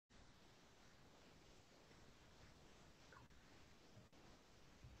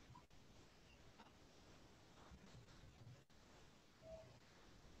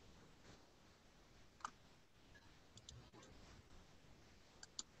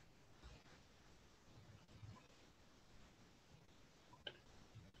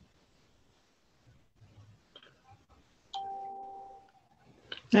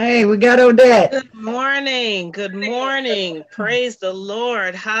Hey, we got Odette. Good morning. Good morning. Praise the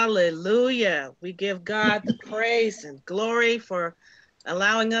Lord. Hallelujah. We give God the praise and glory for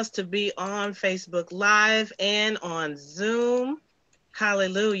allowing us to be on Facebook Live and on Zoom.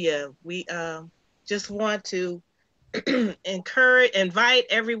 Hallelujah. We just want to invite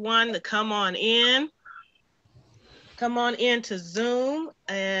everyone to come on into Zoom,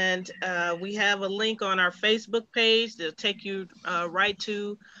 and we have a link on our Facebook page that'll take you right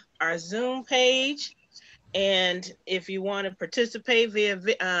to our Zoom page. And if you want to participate via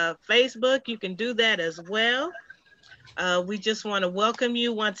Facebook, you can do that as well. We just want to welcome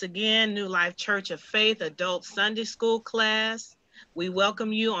you once again, New Life Church of Faith Adult Sunday School class. We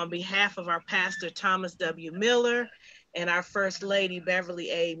welcome you on behalf of our pastor, Thomas W. Miller, and our First Lady,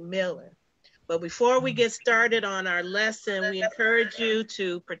 Beverly A. Miller. But before we get started on our lesson, we encourage you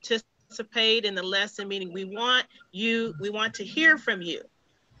to participate in the lesson, meaning we want to hear from you.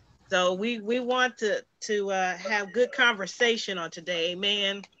 So we want to have good conversation on today,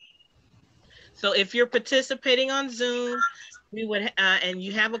 amen. So if you're participating on Zoom, we would and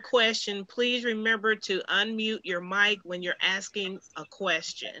you have a question, please remember to unmute your mic when you're asking a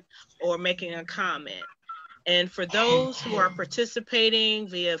question or making a comment. And for those who are participating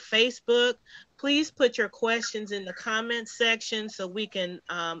via Facebook, please put your questions in the comments section so we can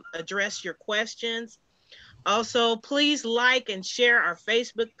address your questions. Also, please like and share our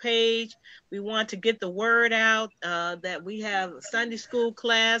Facebook page. We want to get the word out that we have a Sunday school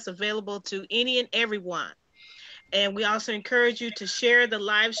class available to any and everyone. And we also encourage you to share the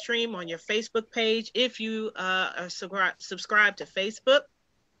live stream on your Facebook page if you are subscribed to Facebook.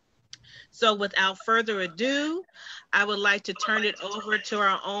 So without further ado, I would like to turn it over to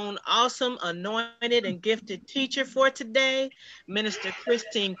our own awesome, anointed, and gifted teacher for today, Minister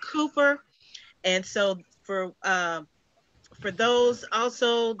Christine Cooper. And so for those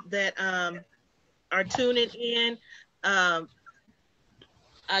also that are tuning in, um,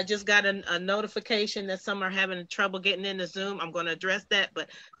 I just got a notification that some are having trouble getting into Zoom. I'm going to address that, but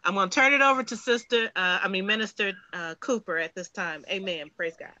I'm going to turn it over to Minister Cooper at this time. Amen.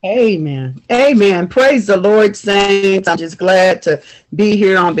 Praise God. Amen. Amen. Praise the Lord, saints. I'm just glad to be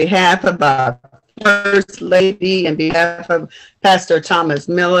here on behalf of our First Lady and behalf of Pastor Thomas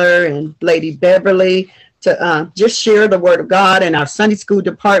Miller and Lady Beverly to just share the Word of God in our Sunday school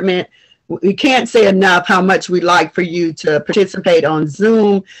department. We can't say enough how much we'd like for you to participate on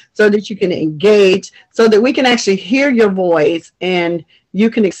Zoom so that you can engage, so that we can actually hear your voice and you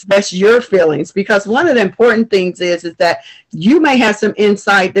can express your feelings. Because one of the important things is that you may have some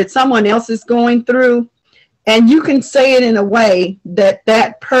insight that someone else is going through, and you can say it in a way that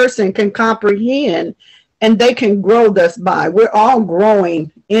that person can comprehend and they can grow thus by. We're all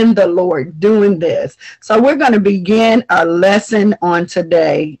growing in the Lord doing this. So we're going to begin our lesson on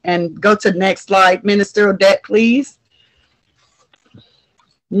today. And go to the next slide, Minister Odette, please.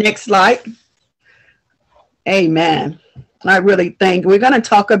 Next slide. Amen. I really think we're going to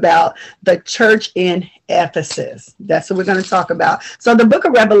talk about the church in Ephesus. That's what we're going to talk about. So the book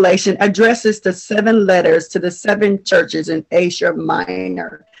of Revelation addresses the 7 letters to the 7 churches in Asia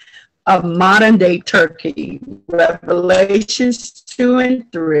Minor of modern day Turkey. Revelations 2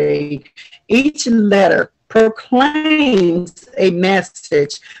 and 3. Each letter proclaims a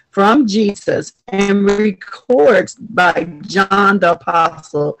message from Jesus and records by John the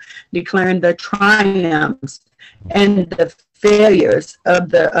Apostle, declaring the triumphs and the failures of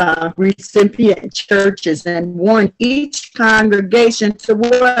the recipient churches, and warn each congregation to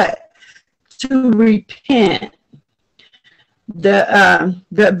what? To repent. The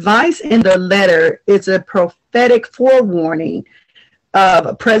advice in the letter is a prophetic forewarning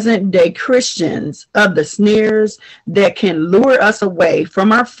of present day Christians of the snares that can lure us away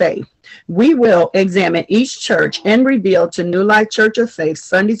from our faith. We will examine each church and reveal to New Life Church of Faith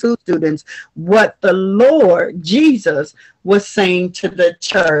Sunday school students what the Lord Jesus was saying to the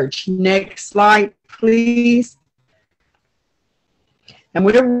church. Next slide, please. And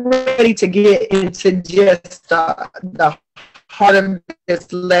we're ready to get into just the heart of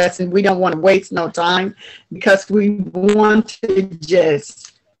this lesson. We don't want to waste no time because we want to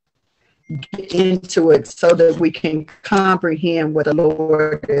just get into it so that we can comprehend what the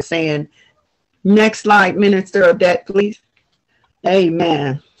Lord is saying. Next slide, Minister Odette, please.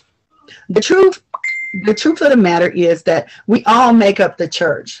 Amen. The truth of the matter is that we all make up the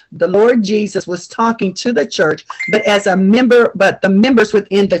church. The Lord Jesus was talking to the church, but as a member, but the members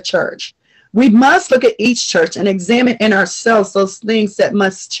within the church. We must look at each church and examine in ourselves those things that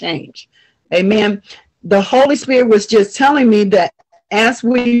must change. Amen. The Holy Spirit was just telling me that as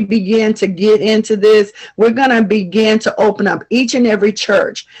we begin to get into this, we're going to begin to open up each and every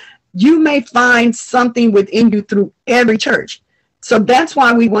church. You may find something within you through every church. So that's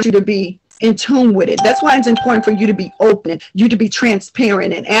why we want you to be in tune with it. That's why it's important for you to be open, you to be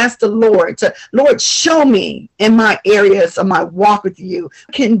transparent, and ask the Lord to, Lord, show me in my areas of my walk with you,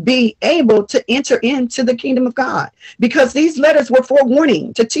 can be able to enter into the kingdom of God. Because these letters were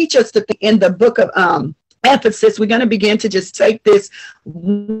forewarning to teach us that in the book of Ephesus, we're going to begin to just take this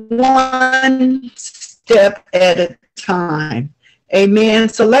one step at a time. Amen.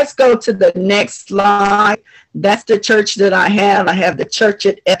 So let's go to the next slide. That's the church that I have. I have the church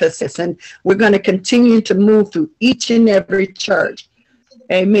at Ephesus, and we're going to continue to move through each and every church.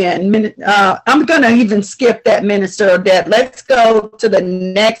 Amen. I'm going to even skip that, Minister Odette. Let's go to the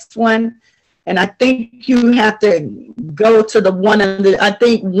next one. And I think you have to go to the one, I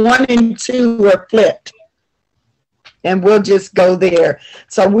think 1 and 2 are flipped. And we'll just go there.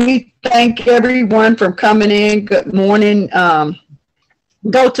 So we thank everyone for coming in. Good morning.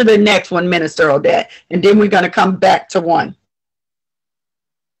 Go to the next one, Minister Odette, and then we're going to come back to 1.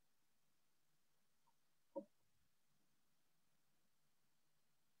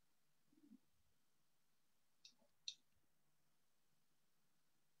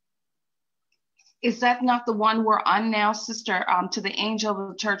 Is that not the one we're on now, sister? To the angel of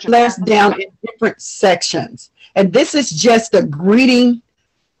the church of Let's down in different sections. And this is just a greeting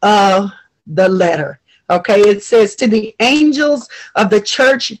of the letter. Okay, it says, to the angels of the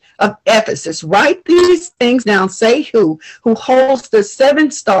church of Ephesus, write these things down, say who holds the 7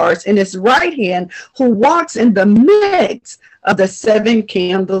 stars in his right hand, who walks in the midst of the 7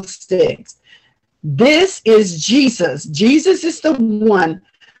 candlesticks. This is Jesus. Jesus is the one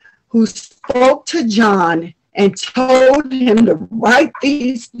who spoke to John and told him to write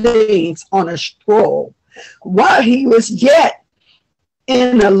these things on a scroll while he was yet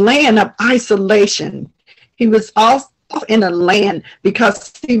in a land of isolation. He was also in a land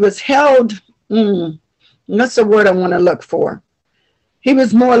because he was held, what's the word I want to look for? He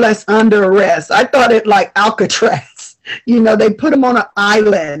was more or less under arrest. I thought it like Alcatraz. You know, they put him on an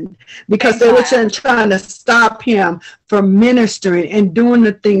island because they were trying to stop him from ministering and doing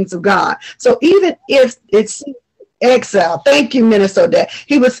the things of God. So even if it's exile, thank you, Minister Odette,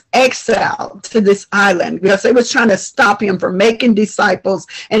 he was exiled to this island because they was trying to stop him from making disciples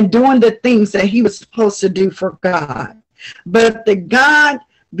and doing the things that he was supposed to do for God. But the God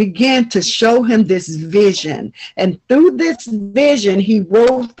began to show him this vision, and through this vision he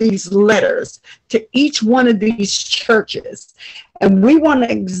wrote these letters to each one of these churches. And we want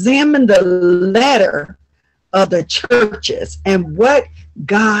to examine the letter of the churches and what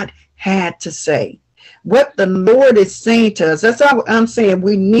God had to say, what the Lord is saying to us. That's how I'm saying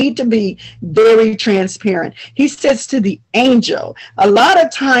we need to be very transparent. He says to the angel, a lot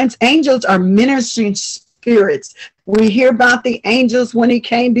of times angels are ministering spirits. We hear about the angels when he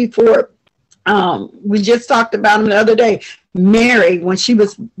came before. We just talked about him the other day. Mary, when she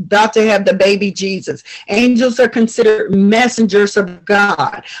was about to have the baby Jesus. Angels are considered messengers of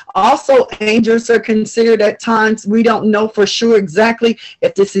God. Also, angels are considered at times, we don't know for sure exactly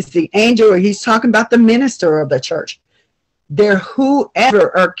if this is the angel or he's talking about the minister of the church. They're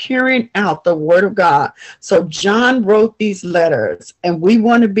whoever are carrying out the word of God. So John wrote these letters, and we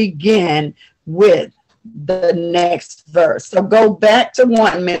want to begin with the next verse. So go back to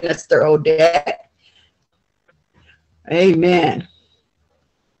 1, Minister Odette. Amen.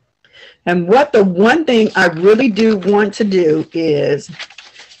 And what the one thing I really do want to do is,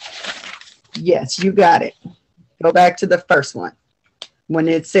 yes, you got it. Go back to the first one. When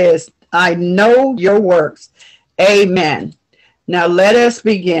it says, I know your works. Amen. Now let us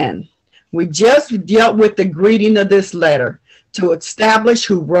begin. We just dealt with the greeting of this letter to establish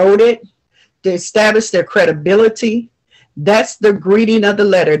who wrote it, to establish their credibility. That's the greeting of the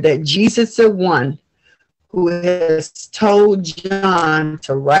letter, that Jesus is the one who has told John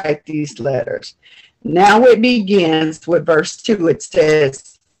to write these letters. Now it begins with verse 2. It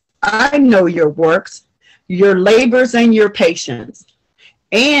says, I know your works, your labors and your patience,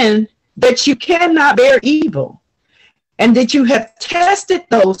 and that you cannot bear evil, and that you have tested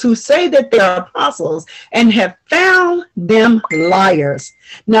those who say that they are apostles and have found them liars.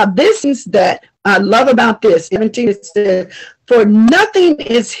 Now, this is that I love about this. 17, it says, for nothing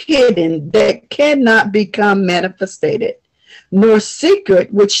is hidden that cannot become manifested, nor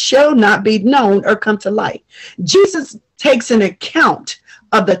secret which shall not be known or come to light. Jesus takes an account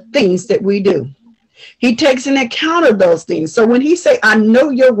of the things that we do. He takes an account of those things. So when he say, I know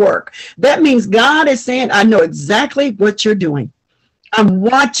your work, that means God is saying, I know exactly what you're doing. I'm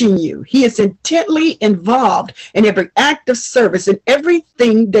watching you. He is intently involved in every act of service and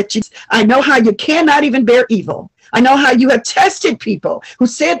everything that you. I know how you cannot even bear evil. I know how you have tested people who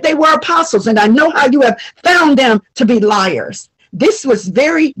said they were apostles, and I know how you have found them to be liars. They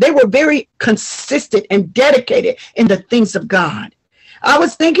were very consistent and dedicated in the things of God. I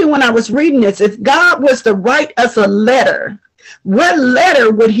was thinking when I was reading this, if God was to write us a letter, what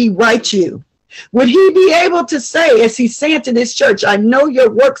letter would he write you? Would he be able to say, as he's saying to this church, I know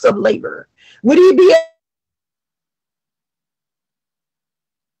your works of labor? Would he be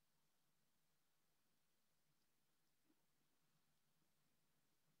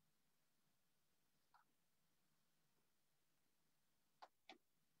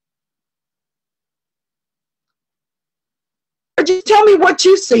just tell me what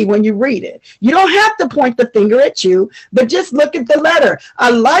you see when you read it? You don't have to point the finger at you, but just look at the letter.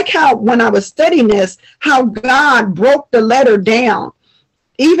 I like how when I was studying this, how God broke the letter down,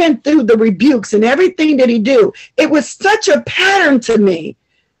 even through the rebukes and everything that he do. It was such a pattern to me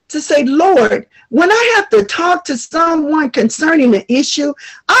to say, Lord, when I have to talk to someone concerning an issue,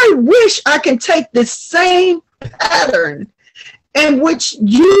 I wish I can take this same pattern in which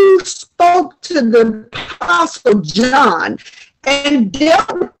you spoke to the Apostle John and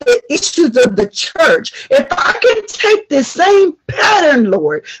dealt with the issues of the church. If I can take the same pattern,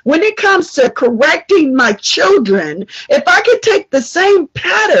 Lord, when it comes to correcting my children, if I could take the same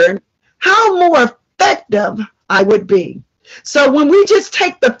pattern, how more effective I would be. So when we just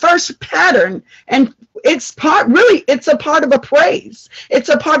take the first pattern, and it's a part of a praise. It's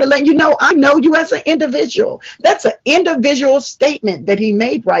a part of letting you know, I know you as an individual. That's an individual statement that he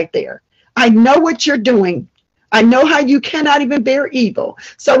made right there. I know what you're doing. I know how you cannot even bear evil.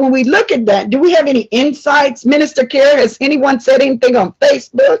 So when we look at that, do we have any insights? Minister Kara, has anyone said anything on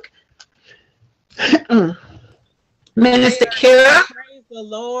Facebook? Minister Kara? Praise the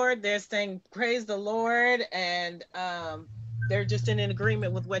Lord. They're saying praise the Lord, and they're just in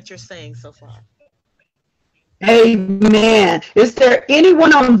agreement with what you're saying so far. Amen. Is there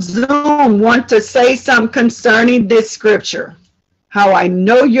anyone on Zoom want to say something concerning this scripture? How I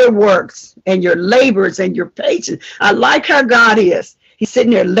know your works and your labors and your patience. I like how God is. He's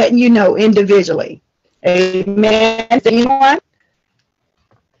sitting there letting you know individually. Amen. Anyone?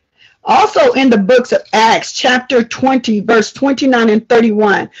 Also in the books of Acts, chapter 20, verse 29 and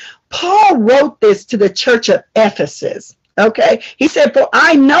 31, Paul wrote this to the church of Ephesus. Okay, he said, for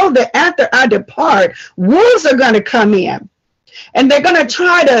I know that after I depart, wolves are going to come in, and they're going to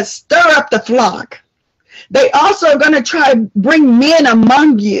try to stir up the flock. They also are going to try to bring men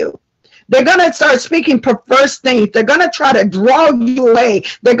among you. They're going to start speaking perverse things. They're going to try to draw you away.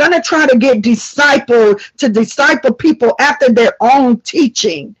 They're going to try to get disciple people after their own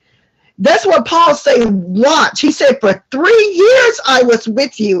teaching. That's what Paul said, watch. He said, for 3 years I was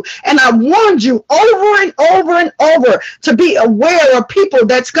with you, and I warned you over and over and over to be aware of people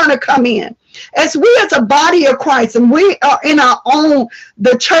that's going to come in. As we as a body of Christ, and we are in our own,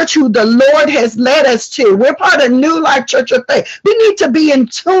 the church who the Lord has led us to, we're part of New Life Church of Faith. We need to be in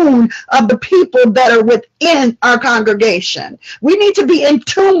tune of the people that are within our congregation. We need to be in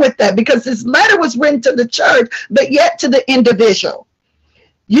tune with that, because this letter was written to the church, but yet to the individual.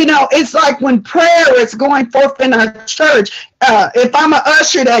 You know, it's like when prayer is going forth in our church. If I'm an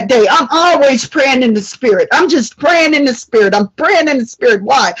usher that day, I'm always praying in the Spirit. I'm just praying in the Spirit. I'm praying in the Spirit.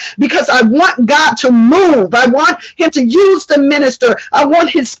 Why? Because I want God to move. I want him to use the minister. I want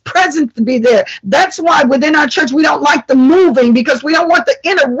his presence to be there. That's why within our church, we don't like the moving, because we don't want the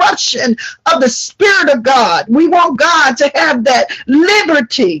interruption of the Spirit of God. We want God to have that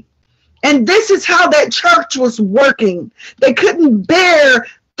liberty. And this is how that church was working. They couldn't bear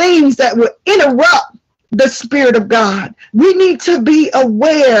things that would interrupt the Spirit of God. We need to be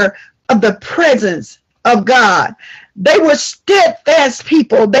aware of the presence of God. They were steadfast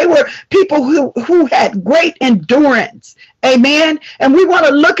people. They were people who had great endurance. Amen. And we want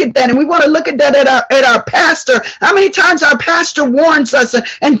to look at that, and we want to look at that at our pastor. How many times our pastor warns us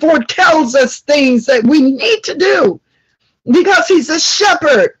and foretells us things that we need to do, because he's a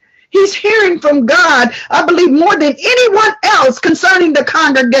shepherd. He's hearing from God, I believe, more than anyone else concerning the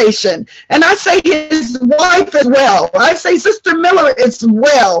congregation. And I say his wife as well. I say Sister Miller as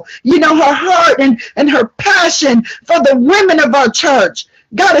well. You know, her heart and her passion for the women of our church.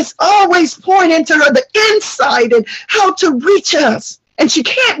 God is always pouring into her the insight and how to reach us. And she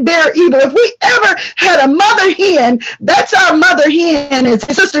can't bear evil. If we ever had a mother hen, that's our mother hen, is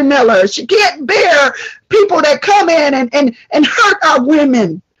Sister Miller. She can't bear people that come in and hurt our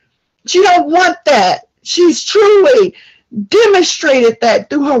women. She don't want that. She's truly demonstrated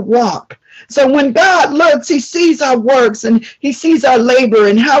that through her walk. So when God looks, he sees our works and he sees our labor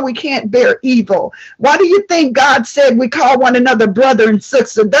and how we can't bear evil. Why do you think God said we call one another brother and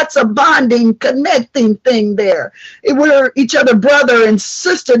sister? That's a bonding, connecting thing there. We're each other brother and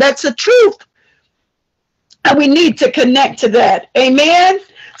sister. That's the truth. And we need to connect to that. Amen.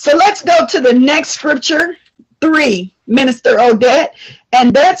 So let's go to the next scripture, 3, Minister Odette.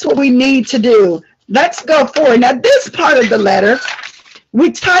 And that's what we need to do. Let's go forward. Now, this part of the letter,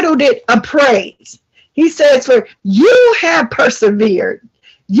 we titled it a praise. He says, for you have persevered,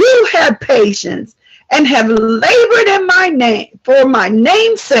 you have patience, and have labored in my name, for my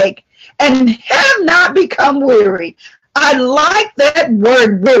name's sake, and have not become weary. I like that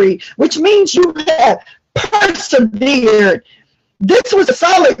word weary, which means you have persevered. This was a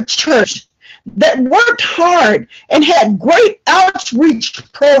solid church that worked hard and had great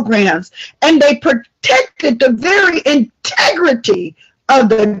outreach programs, and they protected the very integrity of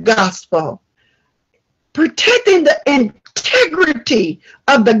the gospel. Protecting the integrity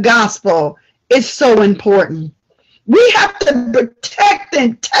of the gospel is so important. We have to protect the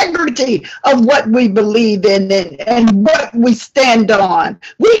integrity of what we believe in and what we stand on.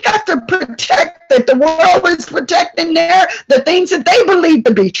 We have to protect that the world is protecting the things that they believe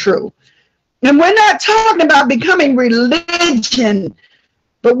to be true. And we're not talking about becoming religion,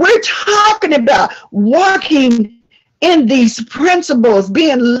 but we're talking about walking in these principles,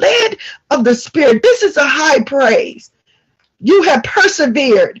 being led of the Spirit. This is a high praise. You have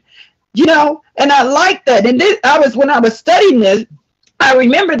persevered. You know, and I like that. And when I was studying this, I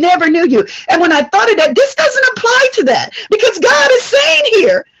remember never knew you. And when I thought of that, this doesn't apply to that, because God is saying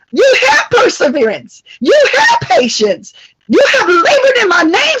here, you have perseverance, you have patience, you have labored in my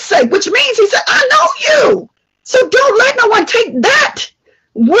name's sake, which means he said, I know you. So don't let no one take that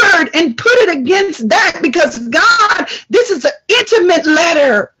word and put it against that, because God, this is an intimate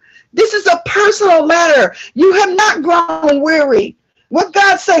letter. This is a personal letter. You have not grown weary. What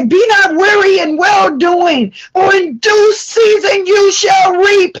God said, be not weary in well-doing, for in due season you shall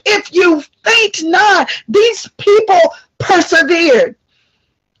reap if you faint not. These people persevered.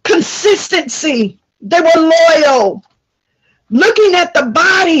 Consistency. They were loyal. Looking at the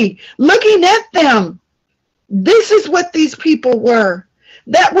body, looking at them. This is what these people were.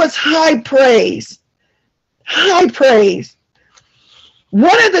 That was high praise. High praise.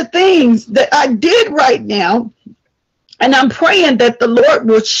 One of the things that I did right now, and I'm praying that the Lord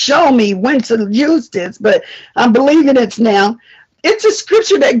will show me when to use this, but I'm believing it's now. It's a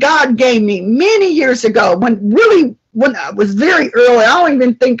scripture that God gave me many years ago when I was very early. I don't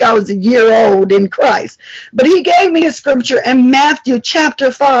even think I was a year old in Christ. But he gave me a scripture in Matthew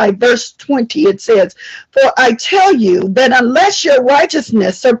chapter 5, verse 20. It says, for I tell you that unless your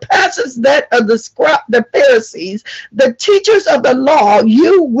righteousness surpasses that of the Pharisees, the teachers of the law,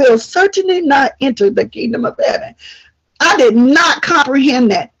 you will certainly not enter the kingdom of heaven. I did not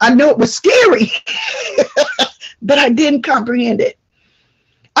comprehend that. I knew it was scary, but I didn't comprehend it.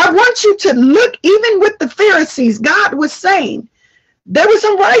 I want you to look, even with the Pharisees, God was saying there were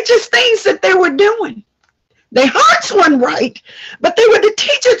some righteous things that they were doing. Their hearts weren't right, but they were the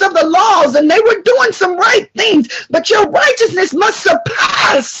teachers of the laws and they were doing some right things. But your righteousness must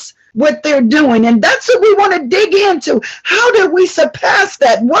surpass what they're doing. And that's what we want to dig into. How did we surpass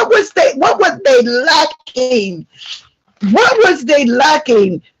that? What was they lacking? What was they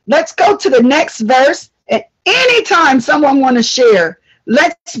lacking? Let's go to the next verse. And anytime someone want to share,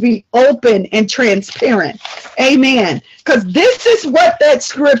 let's be open and transparent. Amen. Because this is what that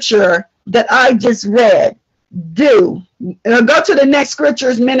scripture that I just read do. Go to the next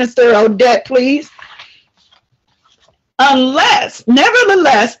scriptures, Minister Odette, please.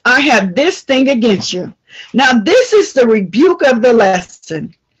 Nevertheless, I have this thing against you. Now, this is the rebuke of the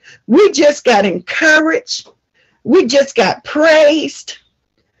lesson. We just got encouraged. We just got praised.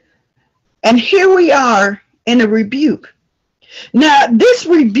 And here we are in a rebuke. Now, this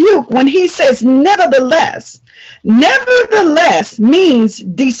rebuke, when he says nevertheless means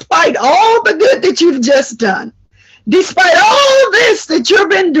despite all the good that you've just done, despite all this that you've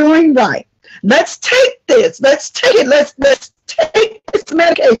been doing right, let's take this, let's take it, let's take this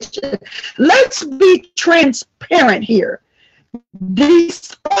medication. Let's be transparent here.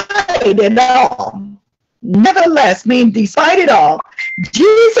 Despite it all, nevertheless means despite it all,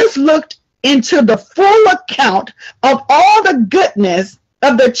 Jesus looked into the full account of all the goodness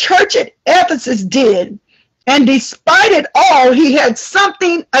of the church at Ephesus did, and despite it all, he had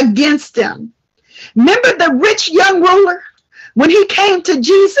something against them. Remember the rich young ruler when he came to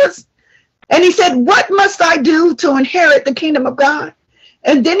Jesus and he said, what must I do to inherit the kingdom of God?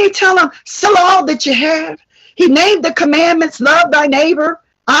 And then he tell him, sell all that you have. He named the commandments, love thy neighbor,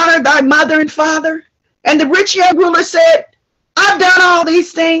 honor thy mother and father. And the rich young ruler said, I've done all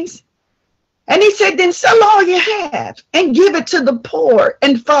these things. And he said, then sell all you have and give it to the poor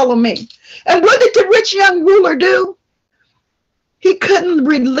and follow me. And what did the rich young ruler do? He couldn't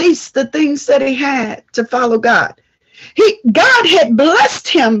release the things that he had to follow God. God had blessed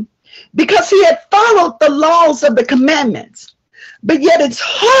him because he had followed the laws of the commandments. But yet his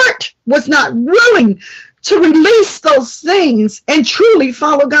heart was not willing to release those things and truly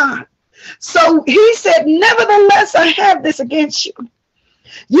follow God. So he said, nevertheless, I have this against you.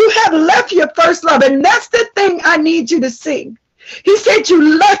 You have left your first love. And that's the thing I need you to see. He said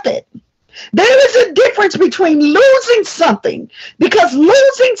you left it. There is a difference between losing something, because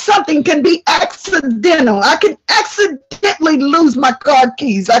losing something can be accidental. I can accidentally lose my car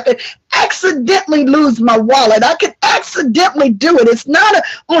keys. I could accidentally lose my wallet. I could accidentally do it. It's not an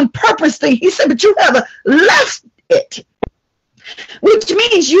on purpose thing. He said, but you have left it, which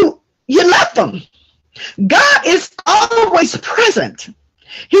means you left them. God is always present.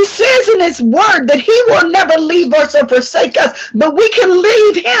 He says in his word that he will never leave us or forsake us, but we can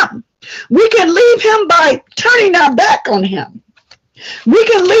leave him. We can leave him by turning our back on him. We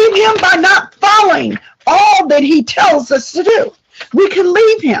can leave him by not following all that he tells us to do. We can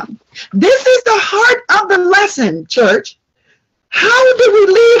leave him. This is the heart of the lesson, church. How do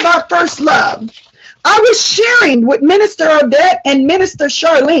we leave our first love? I was sharing with Minister Odette and Minister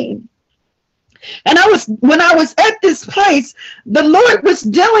Charlene. And when I was at this place, the Lord was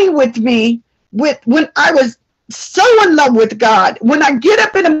dealing with me with when I was so in love with God. When I get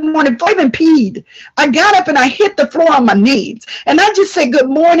up in the morning, before I even peed, I got up and I hit the floor on my knees. And I just say, good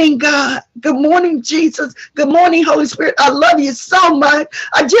morning, God. Good morning, Jesus. Good morning, Holy Spirit. I love you so much.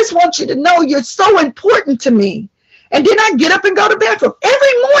 I just want you to know you're so important to me. And then I get up and go to the bathroom.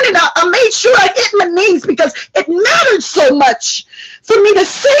 Every morning, I made sure I hit my knees because it mattered so much for me to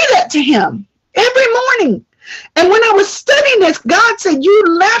say that to him every morning. And when I was studying this, God said, you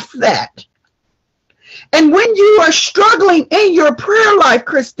left that. And when you are struggling in your prayer life,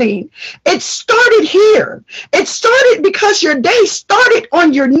 Christine, it started here. It started because your day started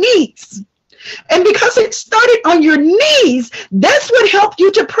on your knees. And because it started on your knees, that's what helped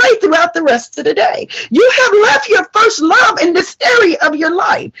you to pray throughout the rest of the day. You have left your first love in this area of your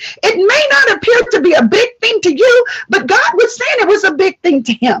life. It may not appear to be a big thing to you, but God was saying it was a big thing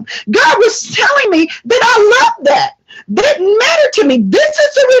to him. God was telling me that I love that. That mattered to me. This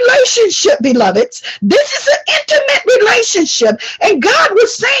is a relationship, beloveds. This is an intimate relationship. And God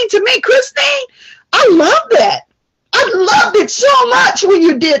was saying to me, Christine, I love that. I loved it so much when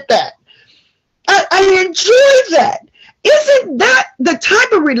you did that. I enjoy that. Isn't that the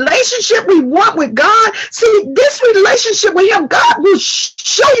type of relationship we want with God? See, this relationship with him, God will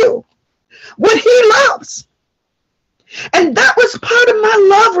show you what he loves. And that was part of my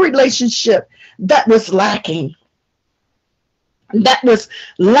love relationship that was lacking. That was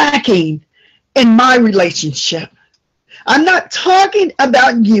lacking in my relationship. I'm not talking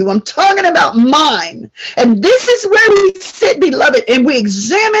about you. I'm talking about mine. And this is where we sit, beloved, and we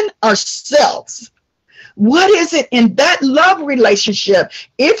examine ourselves. What is it in that love relationship?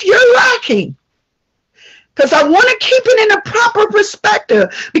 If you're lacking, because I want to keep it in a proper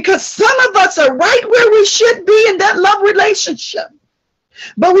perspective, because some of us are right where we should be in that love relationship.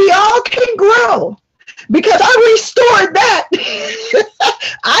 But we all can grow. Because I restored that.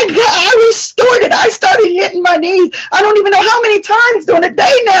 I restored it. I started hitting my knees. I don't even know how many times during the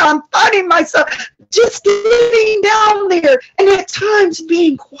day now I'm finding myself just getting down there and at times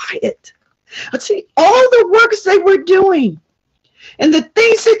being quiet. But see, all the works they were doing and the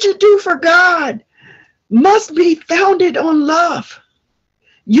things that you do for God must be founded on love.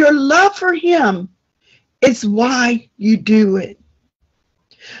 Your love for him is why you do it.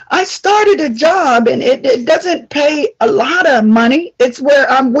 I started a job and it doesn't pay a lot of money. It's where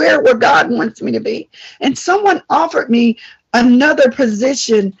I'm where God wants me to be. And someone offered me another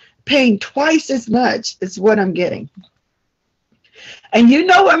position paying twice as much as what I'm getting. And you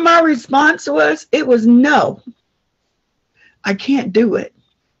know what my response was? It was no. I can't do it.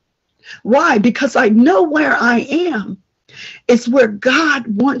 Why? Because I know where I am. It's where God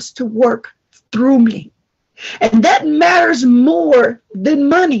wants to work through me. And that matters more than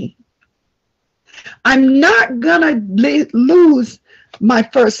money. I'm not going to lose my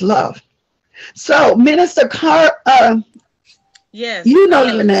first love. So, Minister yes, you know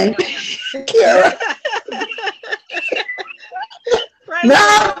your name, Kara.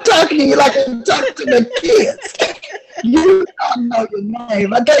 Now I'm talking to you like I'm talking to the kids. You don't know your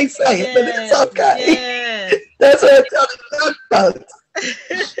name. I can't say it, but it's okay. Yes. That's what I'm telling you folks.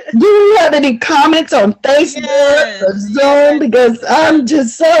 Do you have any comments on Facebook or Zoom? Because I'm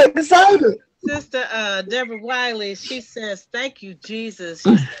just so excited. Sister Deborah Wiley, she says, thank you, Jesus.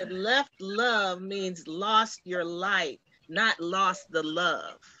 She said, left love means lost your light, not lost the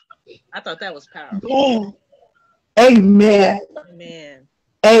love. I thought that was powerful. Yeah. Amen. Amen.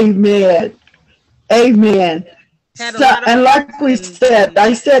 Amen. Amen. Had a So, lot of and like we hearts said,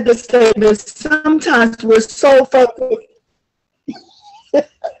 I said the statement, sometimes we're so focused.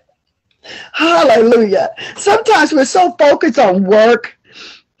 Hallelujah. Sometimes we're so focused on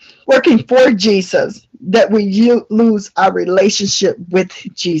working for Jesus, that we lose our relationship with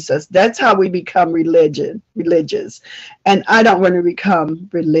Jesus. That's how we become religious. And I don't want to become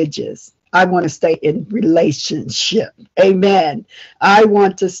religious. I want to stay in relationship. Amen. I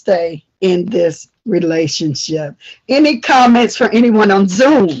want to stay in this relationship. Any comments for anyone on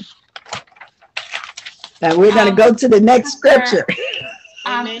Zoom? And we're going to go to the next scripture.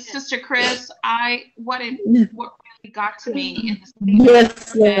 Sister Chris, what really got to me in this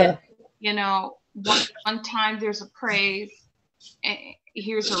yes, yeah. You know, one time there's a praise,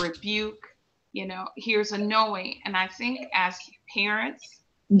 here's a rebuke, you know, here's a knowing. And I think as parents,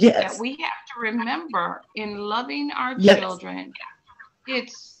 yes, that we have to remember in loving our yes. children,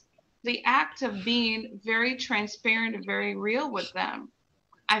 it's the act of being very transparent and very real with them.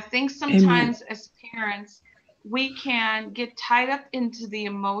 I think sometimes as parents, we can get tied up into the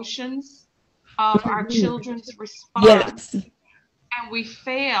emotions of our children's response, yes. and we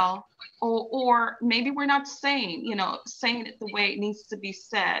fail, or maybe we're not saying it the way it needs to be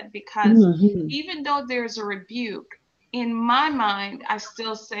said, because even though there's a rebuke, in my mind, I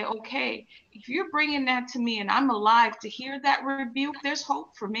still say, okay, if you're bringing that to me and I'm alive to hear that rebuke, there's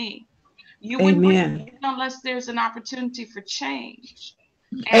hope for me. You wouldn't bring it unless there's an opportunity for change.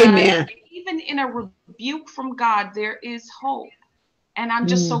 And even in a rebuke from God, there is hope. And I'm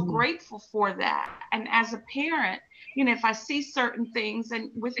just so grateful for that. And as a parent, you know, if I see certain things, and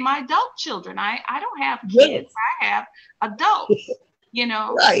with my adult children, I don't have kids, I have adults, you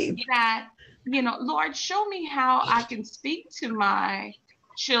know, that, you know, Lord, show me how I can speak to my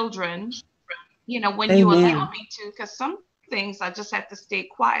children, you know, when you allow me to, because some things I just have to stay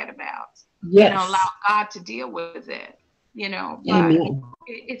quiet about, you know, allow God to deal with it, you know, but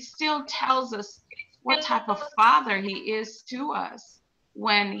it still tells us what type of father he is to us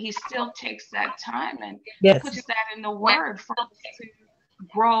when he still takes that time and puts that in the word for us to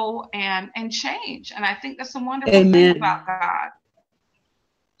grow and change. And I think that's a wonderful thing about God.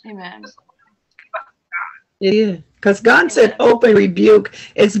 Amen. It is. Because God said open rebuke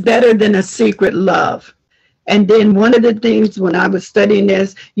is better than a secret love. And then one of the things when I was studying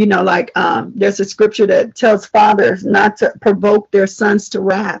this, you know, like there's a scripture that tells fathers not to provoke their sons to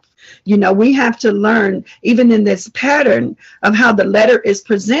wrath. You know, we have to learn, even in this pattern of how the letter is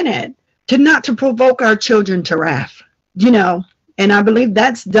presented, not to provoke our children to wrath, you know. And I believe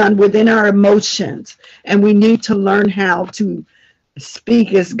that's done within our emotions. And we need to learn how to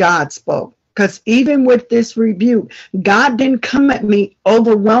speak as God spoke. Because even with this rebuke, God didn't come at me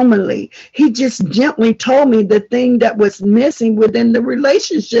overwhelmingly. He just gently told me the thing that was missing within the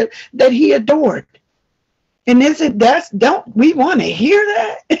relationship that he adored. And don't we want to hear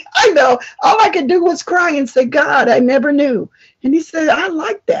that? I know. All I could do was cry and say, God, I never knew. And he said, I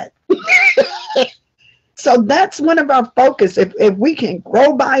like that. So that's one of our focus. If we can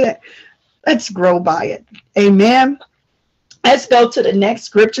grow by it, let's grow by it. Amen. Let's go to the next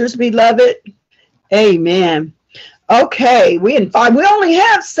scriptures, beloved. Amen. Okay, we in 5. We only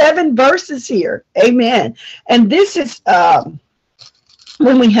have 7 verses here. Amen. And this is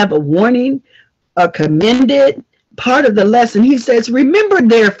when we have a warning, a commended part of the lesson. He says, remember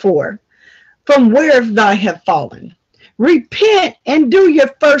therefore from where thou have fallen. Repent and do your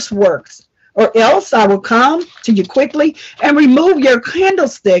first works, or else I will come to you quickly and remove your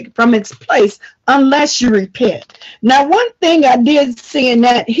candlestick from its place unless you repent. Now, one thing I did see in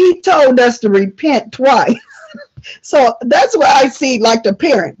that, he told us to repent twice. So that's what I see, like the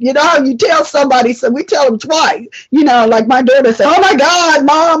parent. You know how you tell somebody, so we tell them twice. You know, like my daughter said, oh my God,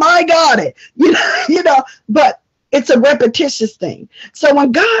 Mom, I got it. You know, but it's a repetitious thing. So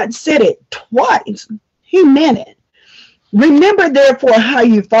when God said it twice, he meant it. Remember therefore how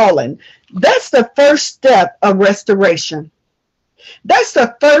you've fallen. That's the first step of restoration. That's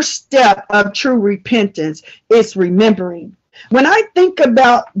the first step of true repentance, is remembering. When I think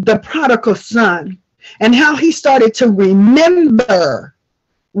about the prodigal son and how he started to remember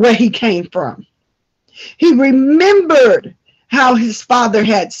where he came from, he remembered how his father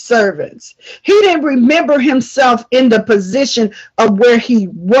had servants. He didn't remember himself in the position of where he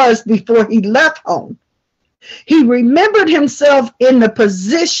was before he left home. He remembered himself in the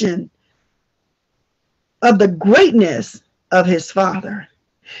position of the greatness of his father.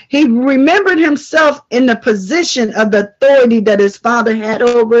 He remembered himself in the position of the authority that his father had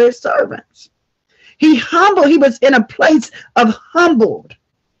over his servants. He was in a place of humbled.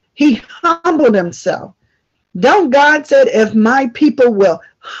 He humbled himself. Don't God said, if my people will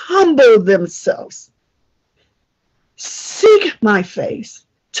humble themselves, seek my face,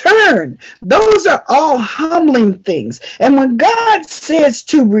 turn. Those are all humbling things. And when God says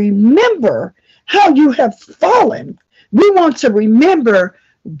to remember how you have fallen, we want to remember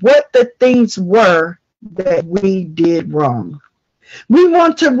what the things were that we did wrong. We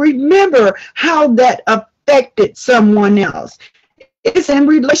want to remember how that affected someone else. It's in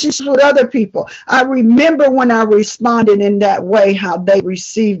relationship with other people. I remember when I responded in that way, how they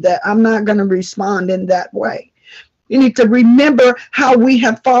received that. I'm not going to respond in that way. You need to remember how we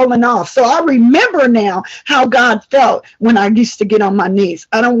have fallen off. So I remember now how God felt when I used to get on my knees.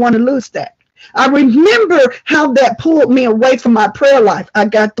 I don't want to lose that. I remember how that pulled me away from my prayer life. I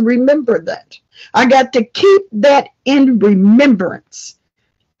got to remember that. I got to keep that in remembrance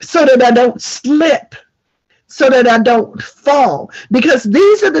so that I don't slip, so that I don't fall, because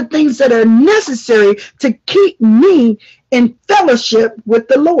these are the things that are necessary to keep me in fellowship with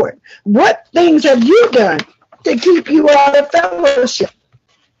the Lord. What things have you done to keep you out of fellowship?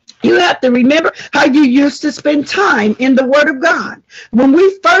 You have to remember how you used to spend time in the Word of God. When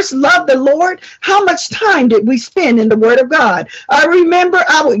we first loved the Lord, how much time did we spend in the Word of God? I remember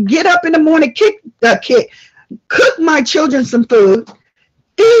I would get up in the morning, cook my children some food,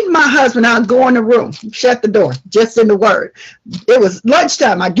 feed my husband. I'd go in the room, shut the door, just in the Word. It was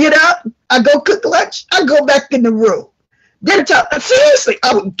lunchtime. I get up, I go cook lunch, I go back in the room. Dinner time. Seriously,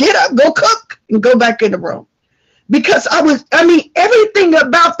 I would get up, go cook, and go back in the room. Because everything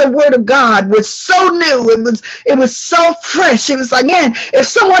about the Word of God was so new. It was so fresh. It was like, man, if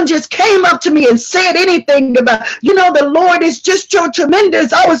someone just came up to me and said anything about, the Lord is just so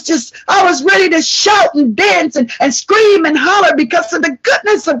tremendous, I was ready to shout and dance and scream and holler because of the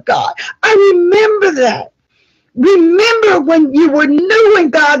goodness of God. I remember that. Remember when you were new in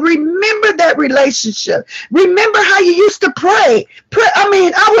God. Remember that relationship. Remember how you used to pray.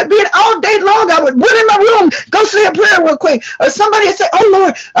 I would be all day long. I would run in my room, go say a prayer real quick. Or somebody would say, oh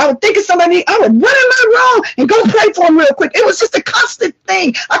Lord, I would think of somebody. I would run in my room and go pray for them real quick. It was just a constant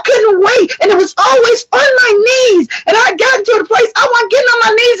thing. I couldn't wait. And it was always on my knees. And I got to the place, I wasn't getting on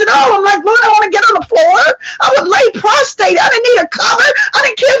my knees at all. I'm like, Lord, I want to get on the floor. I would lay prostrate. I didn't need a cover. I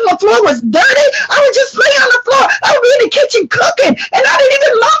didn't care if my floor was dirty. I would just lay on the floor. I would be in the kitchen cooking, and I didn't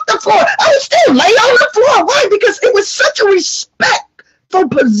even mop the floor. I would still lay on the floor. Why? Because it was such a respectful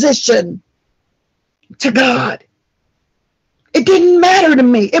position to God. It didn't matter to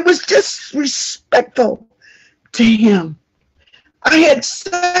me. It was just respectful to Him. I had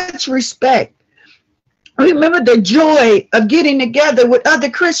such respect. Remember the joy of getting together with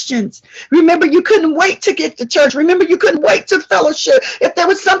other Christians. Remember, you couldn't wait to get to church. Remember, you couldn't wait to fellowship. If there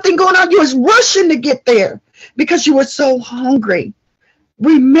was something going on, you was rushing to get there because you were so hungry.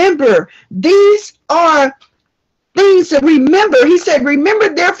 Remember, these are things to remember. He said, remember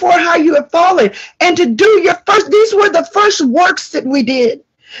therefore how you have fallen, and to do your first. These were the first works that we did.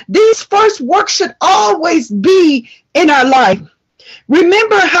 These first works should always be in our life.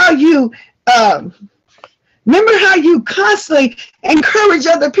 Remember how you constantly encourage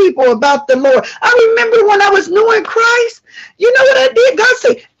other people about the Lord. I remember when I was new in Christ, you know what I did?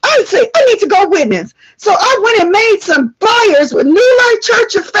 I said, I need to go witness. So I went and made some flyers with New Life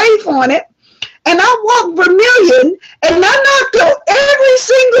Church of Faith on it. And I walked Vermilion, and I knocked on every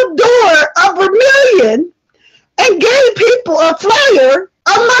single door of Vermilion and gave people a flyer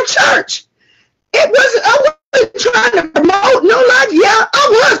of my church. I wasn't trying to promote New Life. Yeah, I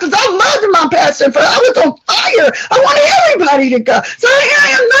was, because I loved my pastor. I was on fire. I wanted everybody to go. So here I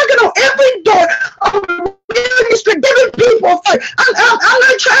am knocking on every door of Vermilion Street, giving people a flyer. I'm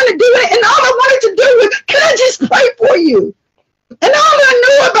not trying to do it. And all I wanted to do was, can I just pray for you? And all I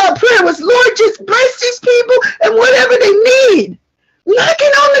knew about prayer was, Lord, just bless these people and whatever they need.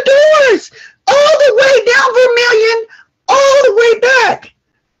 Knocking on the doors, all the way down Vermilion, all the way back.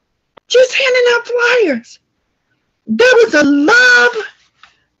 Just handing out flyers. There was a love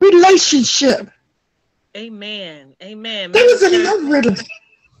relationship. Amen. Amen. There was a love relationship.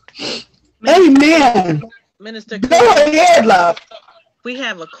 Amen. Minister, go ahead, love. We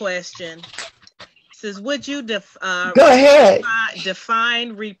have a question. Says, would you go ahead.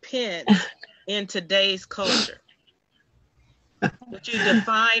 define repent in today's culture? Would you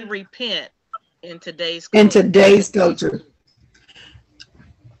define repent in today's culture? In today's culture.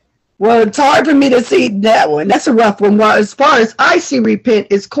 Well, it's hard for me to see that one. That's a rough one. Well, as far as I see repent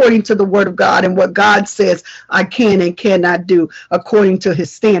is according to the word of God and what God says I can and cannot do according to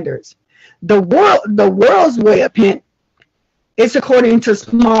his standards. The world's way of repent is according to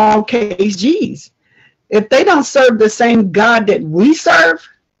small case G's. If they don't serve the same God that we serve,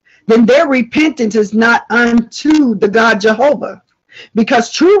 then their repentance is not unto the God Jehovah,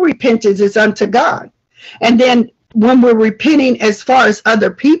 because true repentance is unto God. And then when we're repenting as far as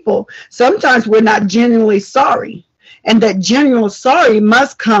other people, sometimes we're not genuinely sorry. And that genuine sorry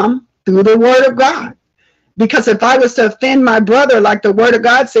must come through the word of God. Because if I was to offend my brother, like the word of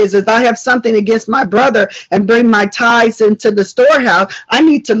God says, if I have something against my brother and bring my tithes into the storehouse, I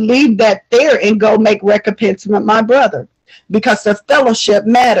need to leave that there and go make recompense with my brother, because the fellowship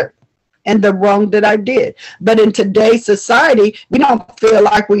mattered and the wrong that I did. But in today's society, we don't feel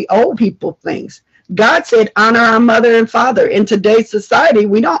like we owe people things. God said, honor our mother and father. In today's society,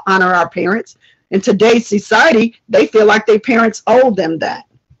 we don't honor our parents. In today's society, they feel like their parents owe them that.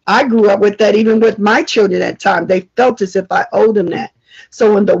 I grew up with that even with my children at times. They felt as if I owed them that.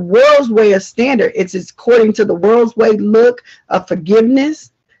 So in the world's way of standard, it's according to the world's way look of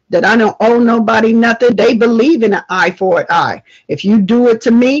forgiveness, that I don't owe nobody nothing. They believe in an eye for an eye. If you do it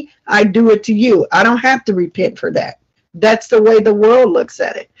to me, I do it to you. I don't have to repent for that. That's the way the world looks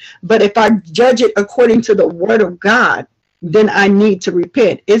at it. But if I judge it according to the word of God, then I need to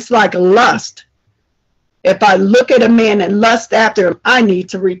repent. It's like lust. If I look at a man and lust after him, I need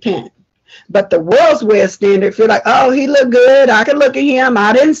to repent. But the world's way of standard, feel like, oh, he looked good. I can look at him.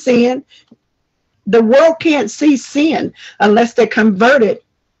 I didn't sin. The world can't see sin unless they're converted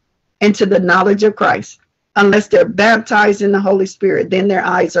into the knowledge of Christ, unless they're baptized in the Holy Spirit. Then their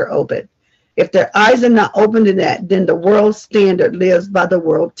eyes are open. If their eyes are not open to that, then the world standard lives by the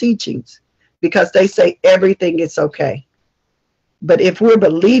world teachings, because they say everything is okay. But if we're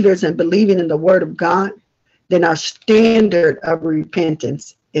believers and believing in the word of God, then our standard of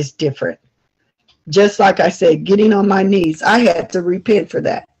repentance is different. Just like I said, getting on my knees, I had to repent for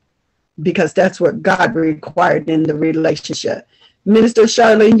that, because that's what God required in the relationship. Minister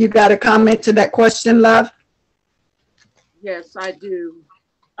Charlene, you got a comment to that question, love? Yes, I do.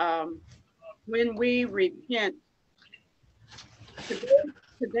 When we repent,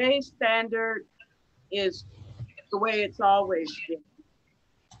 today's standard is the way it's always been.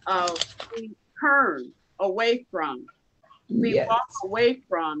 We turn away from, we Yes. walk away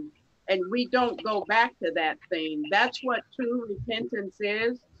from, and we don't go back to that thing. That's what true repentance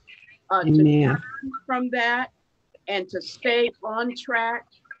is. To turn from that and to stay on track.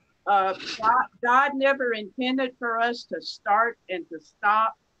 God never intended for us to start and to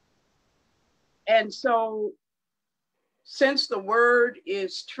stop. And so, since the word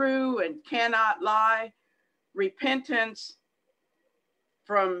is true and cannot lie, repentance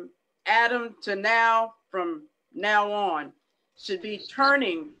from Adam to now, from now on, should be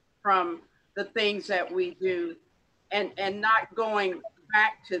turning from the things that we do and not going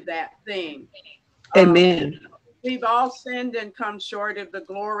back to that thing. Amen. We've all sinned and come short of the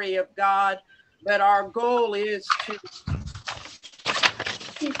glory of God, but our goal is to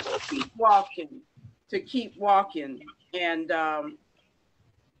keep walking, And,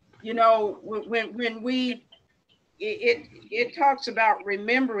 you know, when we, it talks about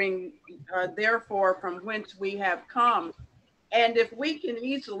remembering, therefore, from whence we have come. And if we can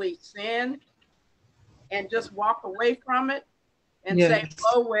easily sin and just walk away from it and say,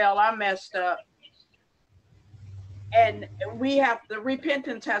 oh, well, I messed up. And the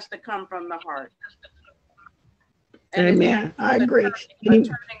repentance has to come from the heart. And amen. I agree. Turning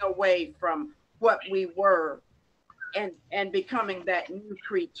away from what we were and becoming that new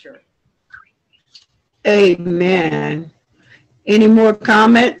creature. Amen. Any more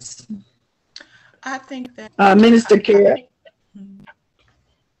comments? I think that Minister Kara.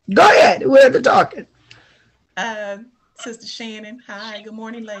 Go ahead. Whoever talking. Sister Shannon. Hi, good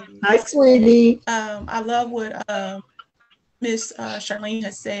morning, ladies. Hi, sweetie. I love what Miss Charlene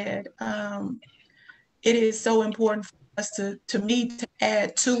has said. It is so important for us to me to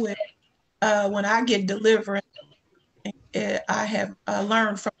add to it. When I get deliverance, I have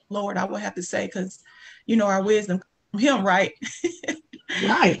learned from the Lord, I would have to say, because you know our wisdom comes from Him, right?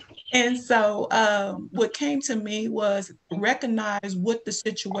 Right. And so what came to me was recognize what the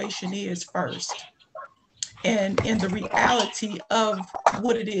situation is first, and the reality of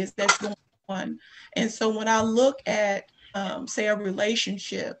what it is that's going on. And so when I look at, say, a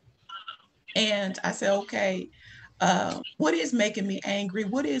relationship, and I say, okay, what is making me angry?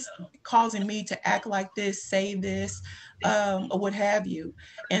 What is causing me to act like this, say this, or what have you?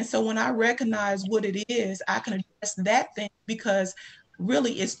 And so when I recognize what it is, I can address that thing, because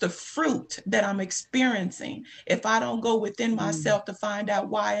really it's the fruit that I'm experiencing. If I don't go within myself to find out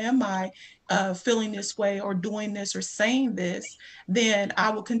why am I feeling this way or doing this or saying this, then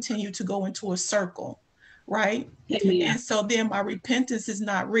I will continue to go into a circle, right? And so then my repentance is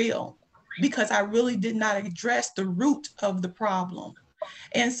not real because I really did not address the root of the problem.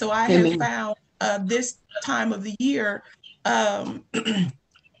 And so I have found this time of the year that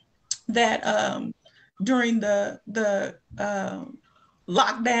during the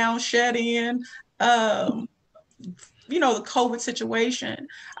lockdown, shut in, you know, the COVID situation,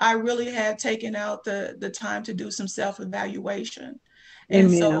 I really had taken out the time to do some self-evaluation.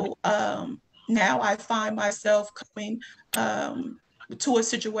 And so now I find myself coming to a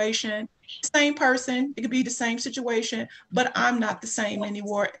situation, same person, it could be the same situation, but I'm not the same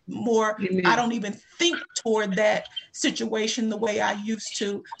anymore. I don't even think toward that situation the way I used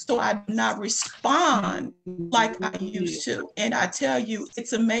to. So I do not respond like I used to. And I tell you,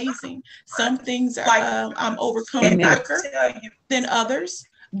 it's amazing. Some things are, I'm overcoming quicker than others,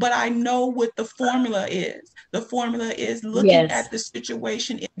 but I know what the formula is. The formula is looking at the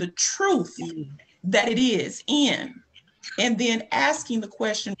situation in the truth that it is in, and then asking the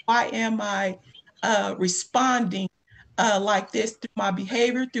question, why am I responding like this through my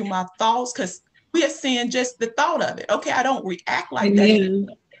behavior, through my thoughts? Because we are seeing just the thought of it. Okay, I don't react like that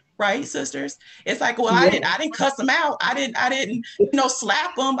anymore. Right, sisters? It's like, well, I didn't cuss them out. I didn't, you know,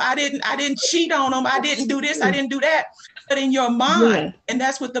 slap them. I didn't cheat on them. I didn't do this. I didn't do that. But in your mind, and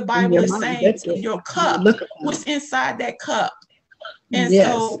that's what the Bible is saying, your cup, what's inside that cup. And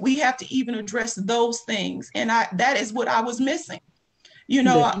so we have to even address those things. And that is what I was missing. You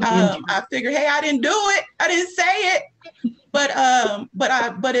know, I figured, hey, I didn't do it. I didn't say it. But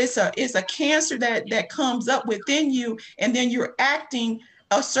it's a cancer that comes up within you, and then you're acting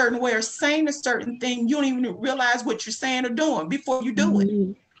a certain way or saying a certain thing. You don't even realize what you're saying or doing before you do it.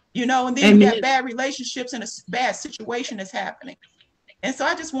 You know, and then you have bad relationships and a bad situation is happening. And so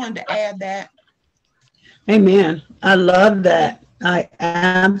I just wanted to add that. Amen. I love that. I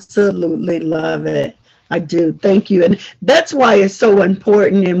absolutely love it. I do. Thank you. And that's why it's so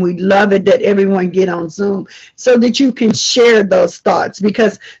important. And we love it that everyone get on Zoom so that you can share those thoughts,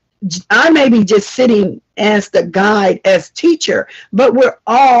 because I may be just sitting as the guide, as teacher, but we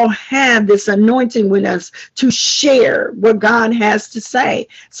all have this anointing with us to share what God has to say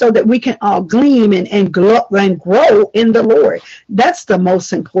so that we can all glean and grow in the Lord. That's the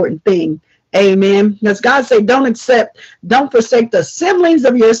most important thing. Amen. Because God said, don't forsake the assemblies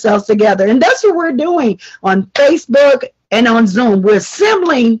of yourselves together. And that's what we're doing on Facebook and on Zoom. We're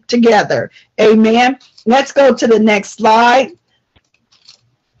assembling together. Amen. Let's go to the next slide.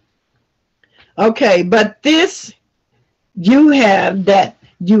 Okay, but this, you have that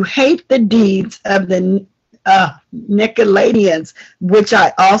you hate the deeds of the Nicolaitans, which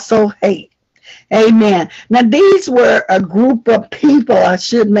I also hate. Amen. Now, these were a group of people. I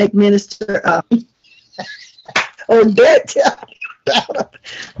should make Minister Odette tell you about them.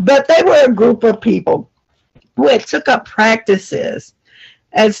 But they were a group of people who had took up practices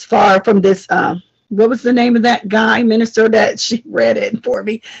as far from this, what was the name of that guy, Minister Odette? She read it for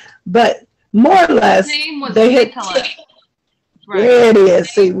me. But more or less, his name was they Nicholas. Right. There it is.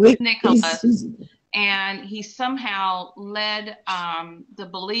 See, Nicholas. And he somehow led the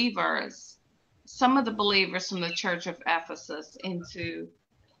believers, some of the believers from the church of Ephesus, into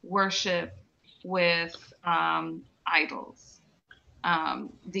worship with idols.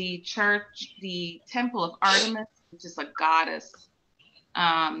 The church, the temple of Artemis, which is a goddess,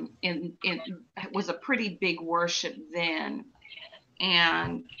 was a pretty big worship then.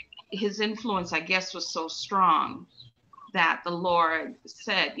 And his influence, I guess, was so strong that the Lord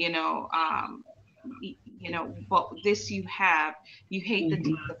said, but this you hate the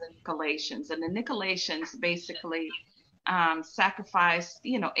deeds of the Nicolaitans. And the Nicolaitans basically sacrificed,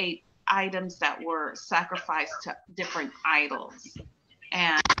 8 items that were sacrificed to different idols.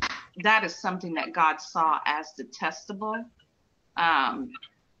 And that is something that God saw as detestable.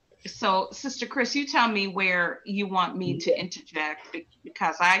 So, Sister Chris, you tell me where you want me to interject,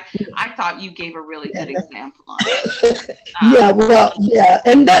 because I thought you gave a really good example on it.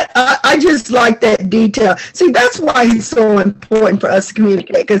 And that I just like that detail. See, that's why it's so important for us to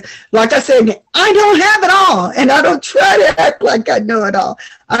communicate, because like I said, I don't have it all, and I don't try to act like I know it all.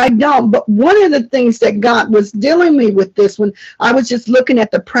 I don't. But one of the things that God was dealing me with this when I was just looking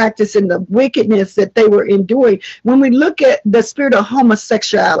at the practice and the wickedness that they were enduring. When we look at the spirit of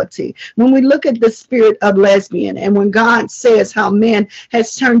homosexuality, when we look at the spirit of lesbian, and when God says how man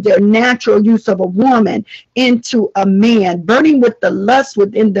has turned their natural use of a woman into a man, burning with the lust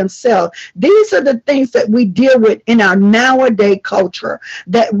within themselves. These are the things that we deal with in our nowadays culture,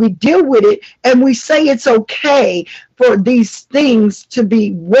 that we deal with it and we say it's okay for these things to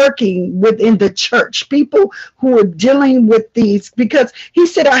be working within the church. People who are dealing with these, because he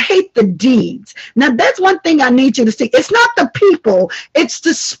said, I hate the deeds. Now, that's one thing I need you to see. It's not the people, it's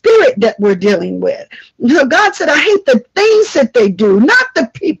the spirit that we're dealing with. So God said, I hate the things that they do, not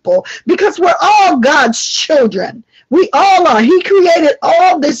the people, because we're all God's children. We all are. He created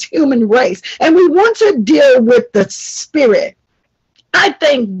all this human race, and we want to deal with the spirit. I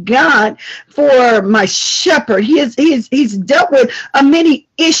thank God for my shepherd. He's dealt with many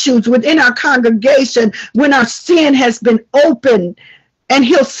issues within our congregation when our sin has been open, and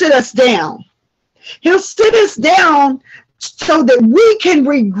he'll sit us down. He'll sit us down so that we can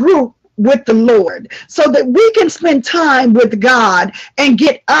regroup with the Lord, so that we can spend time with God and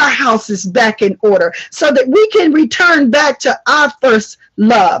get our houses back in order, so that we can return back to our first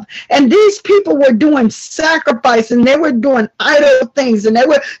love. And these people were doing sacrifice, and they were doing idle things, and they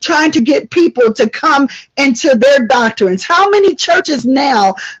were trying to get people to come into their doctrines. How many churches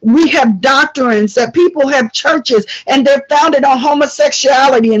now we have doctrines that people have churches and they're founded on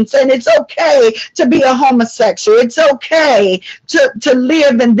homosexuality and saying it's okay to be a homosexual, it's okay to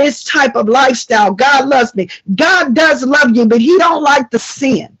live in this type of lifestyle. God loves me. God does love you, but he don't like the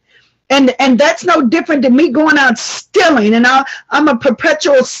sin. And that's no different than me going out stealing, and I'm a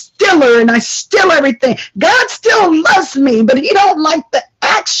perpetual stealer, and I steal everything. God still loves me, but he don't like the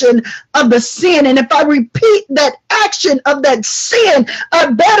action of the sin. And if I repeat that action of that sin,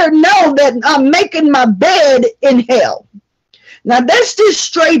 I better know that I'm making my bed in hell. Now, that's just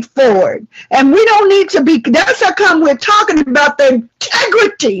straightforward. And we don't need to be, that's how come we're talking about the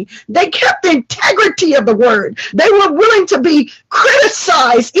integrity. They kept the integrity of the word. They were willing to be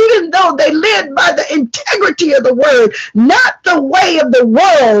criticized, even though they lived by the integrity of the word, not the way of the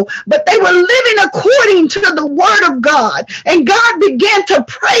world, but they were living according to the word of God. And God began to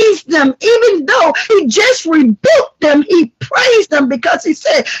praise them, even though he just rebuked them. He praised them because he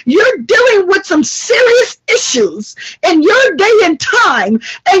said, you're dealing with some serious issues in your day and time,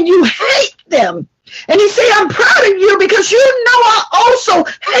 and you hate them. And he said, I'm proud of you because you know I also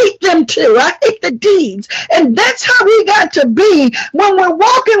hate them too. I hate the deeds. And that's how we got to be when we're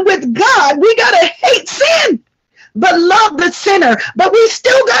walking with God. We got to hate sin, but love the sinner. But we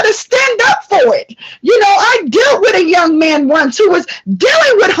still got to stand up for it. You know, I dealt with a young man once who was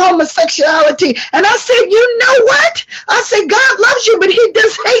dealing with homosexuality. And I said, you know what? I said, God loves you, but he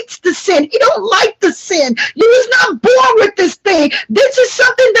just hates the sin. He don't like the sin. You was not born with this thing. This is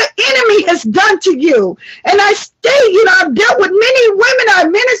something the enemy has done to you. And I I've dealt with many women I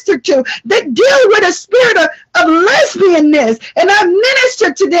ministered to that deal with a spirit of lesbianness. And I've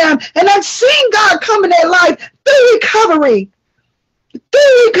ministered to them, and I've seen God come in their life through recovery.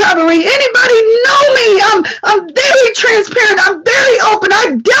 Anybody know me? I'm very transparent. I'm very open.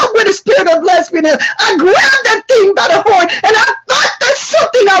 I dealt with a spirit of lesbianism. I grabbed that thing by the horn, and I thought that's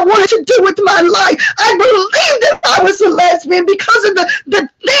something I wanted to do with my life. I believed that I was a lesbian because of the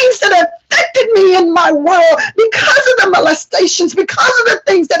things that affected me in my world, because of the molestations, because of the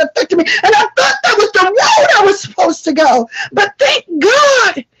things that affected me. And I thought that was the road I was supposed to go. But thank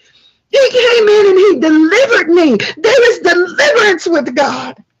God, he came in and he delivered me. There is deliverance with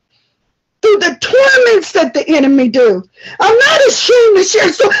God through the torments that the enemy do. I'm not ashamed to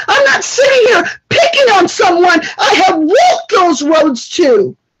share. So I'm not sitting here picking on someone I have walked those roads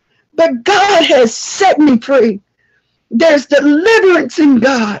too. But God has set me free. There's deliverance in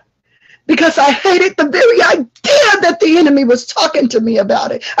God, because I hated the very idea that the enemy was talking to me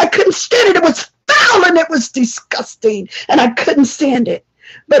about it. I couldn't stand it. It was foul and it was disgusting, and I couldn't stand it.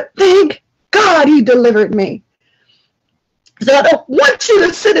 But thank God he delivered me. So I don't want you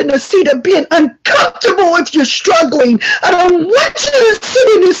to sit in the seat of being uncomfortable if you're struggling. I don't want you to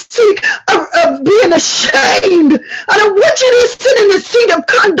sit in the seat of being ashamed. I don't want you to sit in the seat of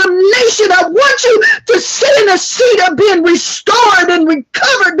condemnation. I want you to sit in the seat of being restored and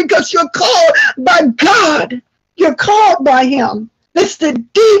recovered, because you're called by God. You're called by him. It's the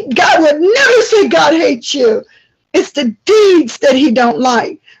deed. God would never say God hates you. It's the deeds that he don't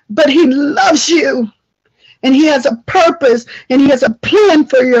like, but he loves you, and he has a purpose, and he has a plan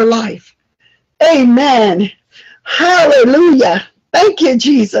for your life. Amen. Hallelujah. Thank you,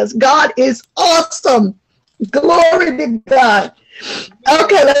 Jesus. God is awesome. Glory to God.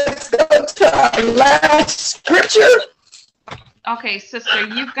 Okay, let's go to our last scripture. Okay, sister,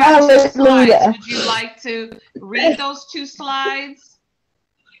 you've got Hallelujah. 2 slides. Would you like to read those 2 slides?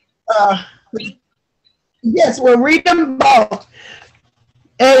 Yes, we'll read them both.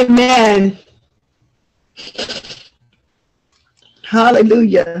 Amen.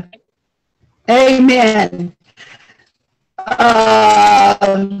 Hallelujah. Amen.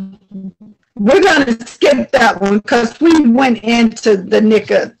 We're going to skip that one because we went into the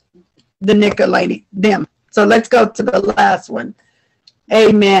Nika lady, them. So let's go to the last one.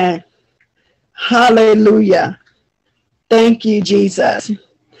 Amen. Hallelujah. Thank you, Jesus.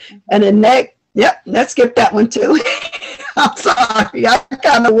 And the next, yep, let's skip that one too. I'm sorry, I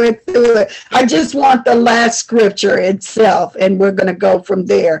kind of went through it. I just want the last scripture itself, and we're going to go from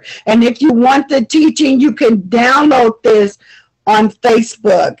there. And if you want the teaching, you can download this on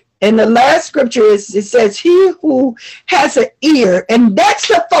Facebook. And the last scripture is, it says, he who has an ear, and that's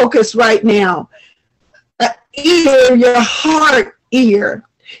the focus right now. An ear, your heart ear.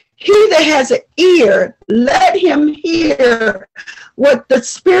 He that has an ear, let him hear what the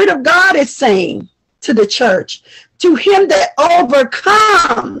Spirit of God is saying to the church. To him that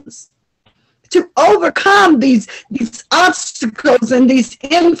overcomes, to overcome these obstacles and these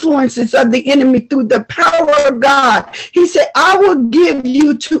influences of the enemy through the power of God. He said, I will give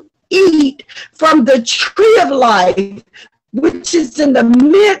you to eat from the tree of life, which is in the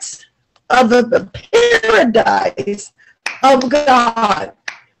midst of the paradise of God.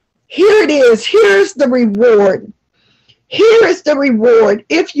 Here it is. Here's the reward. Here is the reward.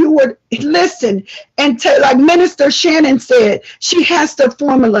 If you would listen and like Minister Shannon said, she has the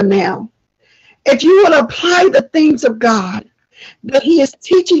formula now. If you will apply the things of God that he is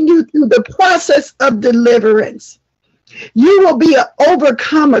teaching you through the process of deliverance, you will be an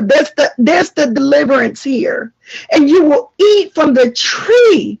overcomer. There's the deliverance here. And you will eat from the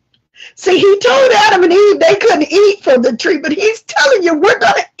tree. See, he told Adam and Eve they couldn't eat from the tree, but he's telling you we're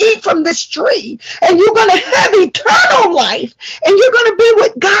going to eat from this tree, and you're going to have eternal life, and you're going to be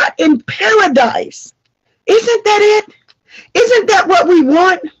with God in paradise. Isn't that it? Isn't that what we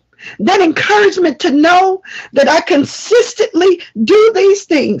want? That encouragement to know that I consistently do these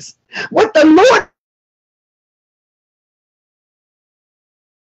things. What the Lord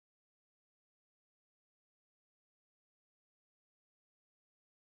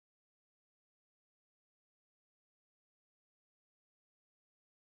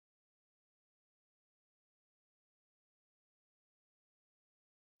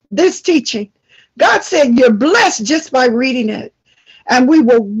this teaching. God said you're blessed just by reading it. And we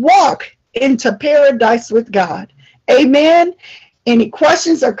will walk into paradise with God. Amen. Any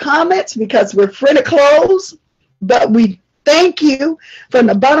questions or comments? Because we're free to close. But we thank you from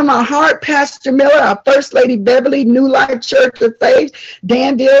the bottom of our heart, Pastor Miller, our First Lady Beverly, New Life Church of Faith,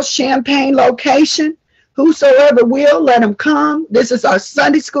 Danville, Champaign location. Whosoever will, let them come. This is our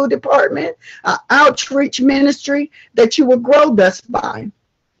Sunday school department, our outreach ministry that you will grow thus by.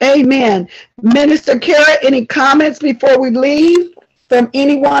 Amen. Minister Kara, any comments before we leave from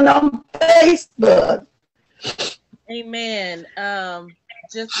anyone on Facebook? Amen.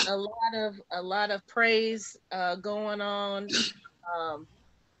 Just a lot of praise going on.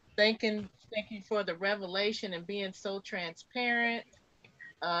 Thank you for the revelation and being so transparent.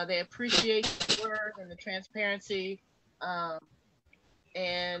 They appreciate the word and the transparency,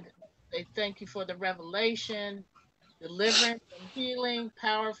 and they thank you for the revelation, deliverance and healing,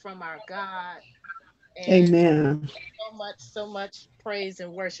 power from our God. And amen. So much praise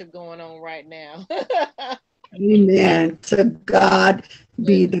and worship going on right now. Amen. To God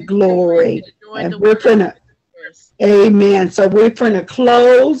be the glory. And we're gonna, amen. So we're gonna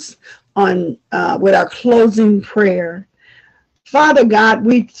close on with our closing prayer. Father God,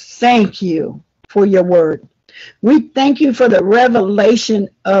 we thank you for your word. We thank you for the revelation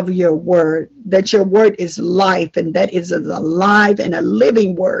of your word, that your word is life and that is alive and a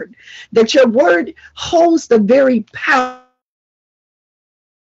living word, that your word holds the very power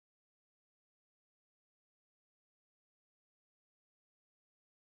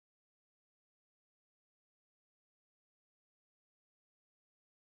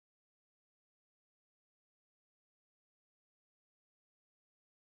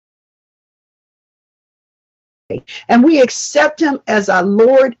and we accept him as our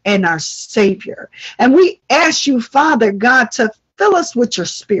Lord and our Savior. And we ask you, Father God, to fill us with your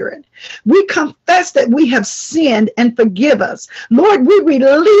spirit. We confess that we have sinned and forgive us. Lord, we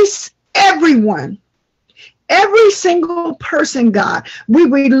release everyone Every single person, God, we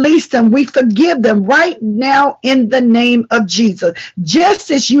release them. We forgive them right now in the name of Jesus. Just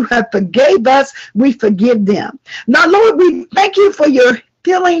as you have forgave us, we forgive them. Now, Lord, we thank you for your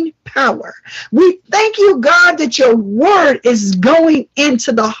healing power. We thank you, God, that your word is going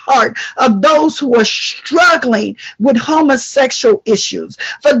into the heart of those who are struggling with homosexual issues,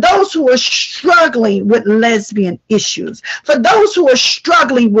 for those who are struggling with lesbian issues, for those who are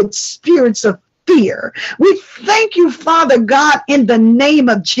struggling with spirits of fear. We thank you, Father God, in the name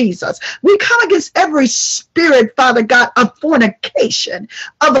of Jesus. We come against every spirit, Father God, of fornication,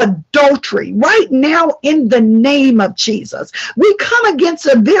 of adultery, right now in the name of Jesus. We come against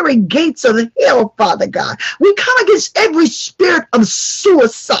the very gates of hell, Father God. We come against every spirit of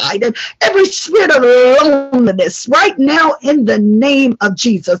suicide and every spirit of loneliness right now in the name of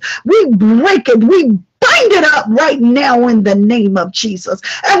Jesus. We break it. We bind it up right now in the name of Jesus.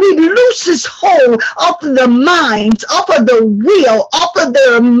 And we loose this hold off of the minds, off of the will, off of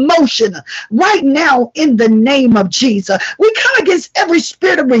their emotion right now in the name of Jesus. We come against every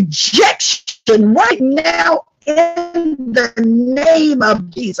spirit of rejection right now in the name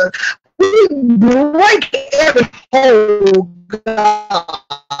of Jesus. We break every hold,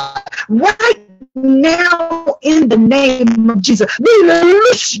 God, right now in the name of Jesus. We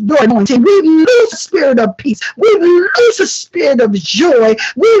loose your anointing. We loose the spirit of peace. We loose the spirit of joy.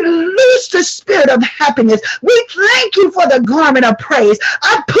 We loose the spirit of happiness. We thank you for the garment of praise.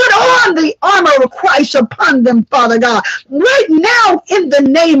 I put on the armor of Christ upon them, Father God, right now in the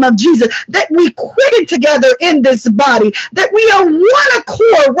name of Jesus, that we quit it together in this body, that we are one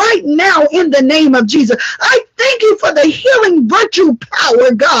accord right now in the name of Jesus. I thank you for the healing virtue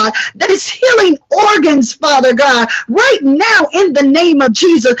power, God, that is healing organs, Father God, right now in the name of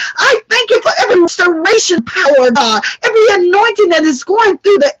Jesus. I thank you for every restoration power, God, every anointing that is going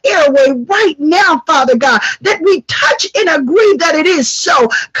through the airway right now, Father God, that we touch and agree that it is so.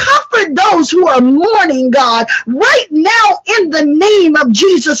 Comfort those who are mourning, God, right now in the name of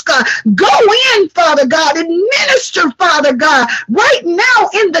Jesus, God. Go in, Father God, and minister, Father God, right now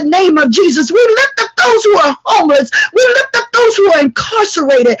in the name of Jesus. We lift up those who are homeless. We lift up those who are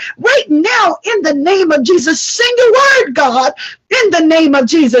incarcerated right now in the name of Jesus. Sing your word, God, in the name of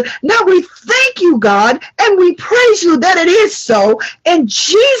Jesus. Now we thank you, God, and we praise you that it is so. In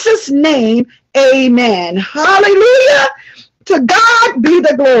Jesus' name, amen. Hallelujah. To God be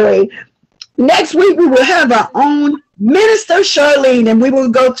the glory. Next week, we will have our own Minister Charlene, and we will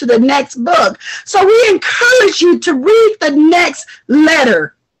go to the next book. So we encourage you to read the next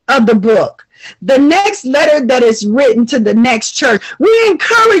letter of the book, the next letter that is written to the next church. We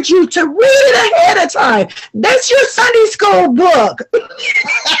encourage you to read it ahead of time. That's your Sunday school book.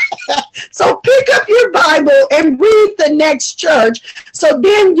 So pick up your Bible and read the next church. So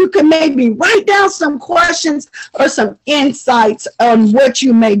then you can maybe write down some questions or some insights on what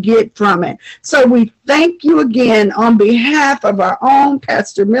you may get from it. So we thank you again on behalf of our own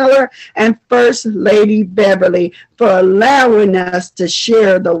Pastor Miller and First Lady Beverly for allowing us to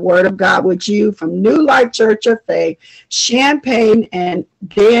share the Word of God with you from New Life Church of Faith, Champaign and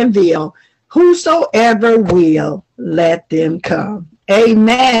Danville. Whosoever will, let them come.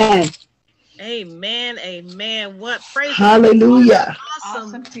 Amen. Amen. Amen. What praise. Hallelujah.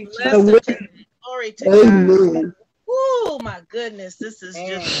 Awesome teaching. Glory to Amen. God. Oh my goodness. This has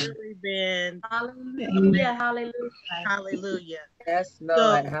just really been Hallelujah. Hallelujah. Hallelujah. Yes,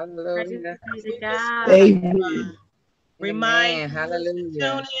 Lord. So, Hallelujah. Amen. Remind you Hallelujah. to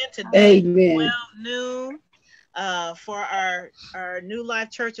tune in today at Amen. 12 noon for our New Life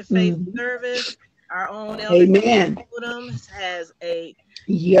Church of Faith service. Our own Elder Amen. Odom has a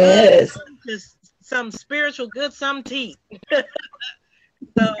Yes. just some spiritual good, some tea.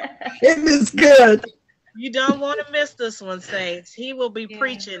 So It is good. you don't want to miss this one, saints. He will be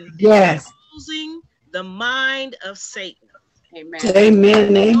preaching Yes. Exposing the Mind of Satan. Amen.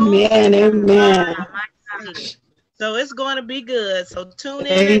 Amen. Amen. Amen. So it's going to be good. So tune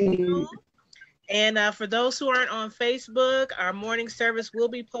in at noon. And for those who aren't on Facebook, our morning service will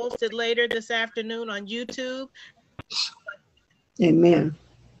be posted later this afternoon on YouTube. Amen.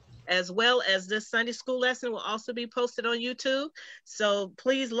 As well as this Sunday school lesson will also be posted on YouTube. So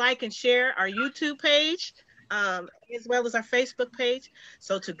please like and share our YouTube page, as well as our Facebook page.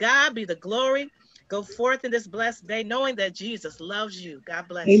 So to God be the glory. Go forth in this blessed day, knowing that Jesus loves you. God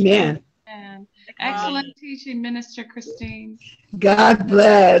bless you. Amen. And excellent teaching, Minister Christine. God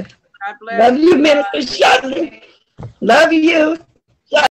bless. God bless. Love you, Minister Shirley. Love you.